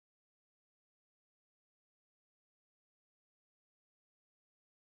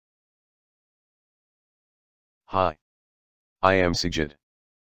Hi. I am Sigid.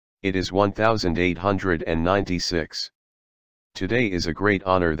 It is 1896. Today is a great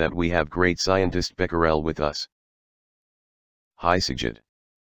honor that we have great scientist Becquerel with us. Hi Sigid.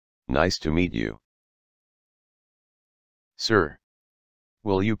 Nice to meet you. Sir.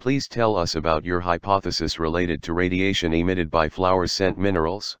 Will you please tell us about your hypothesis related to radiation emitted by flower-scent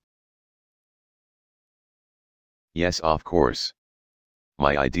minerals? Yes, of course.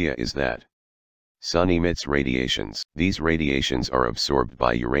 My idea is that Sun emits radiations. These radiations are absorbed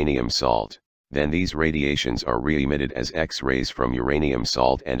by uranium salt, then these radiations are re-emitted as X-rays from uranium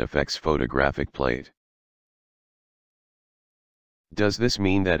salt and affects photographic plate. Does this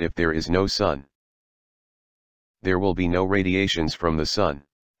mean that if there is no sun, there will be no radiations from the sun,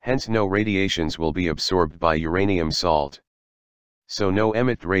 hence no radiations will be absorbed by uranium salt? So no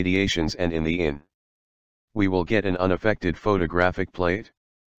emit radiations, and in the end, we will get an unaffected photographic plate?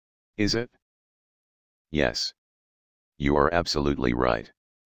 Is it? Yes. You are absolutely right.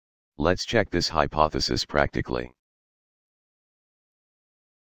 Let's check this hypothesis practically.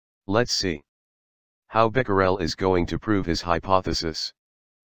 Let's see how Becquerel is going to prove his hypothesis.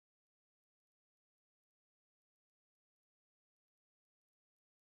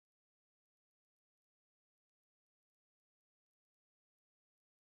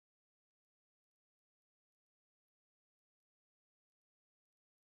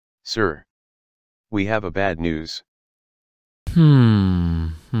 Sir, we have a bad news.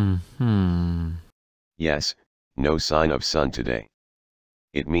 Yes, no sign of sun today.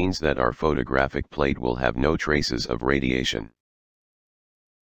 It means that our photographic plate will have no traces of radiation.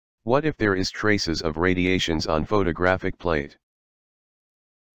 What if there is traces of radiations on photographic plate?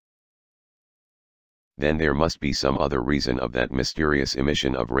 Then there must be some other reason of that mysterious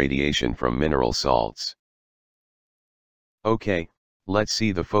emission of radiation from mineral salts. Okay, let's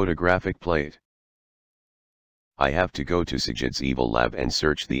see the photographic plate. I have to go to Sigid's evil lab and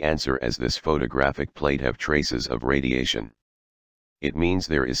search the answer, as this photographic plate have traces of radiation. It means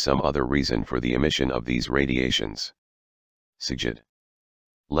there is some other reason for the emission of these radiations. Sigid.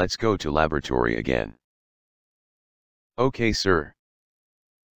 Let's go to laboratory again. Okay, sir.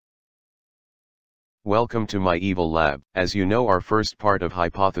 Welcome to my evil lab. As you know, our first part of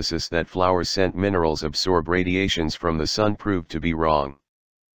hypothesis that flower-scent minerals absorb radiations from the sun proved to be wrong.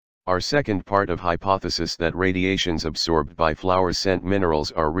 Our second part of hypothesis that radiations absorbed by flower-scent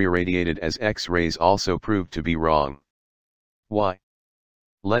minerals are re-radiated as X-rays also proved to be wrong. Why?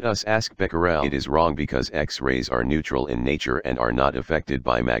 Let us ask Becquerel. It is wrong because X-rays are neutral in nature and are not affected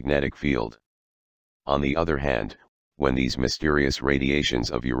by magnetic field. On the other hand, when these mysterious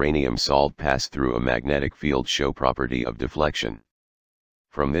radiations of uranium salt pass through a magnetic field, show property of deflection.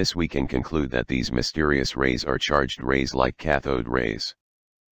 From this we can conclude that these mysterious rays are charged rays like cathode rays.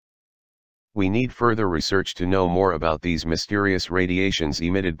 We need further research to know more about these mysterious radiations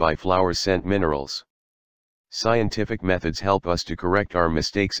emitted by flower-scent minerals. Scientific methods help us to correct our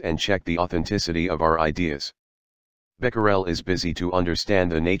mistakes and check the authenticity of our ideas. Becquerel is busy to understand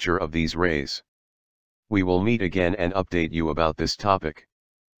the nature of these rays. We will meet again and update you about this topic.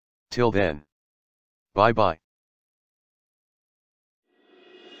 Till then. Bye-bye.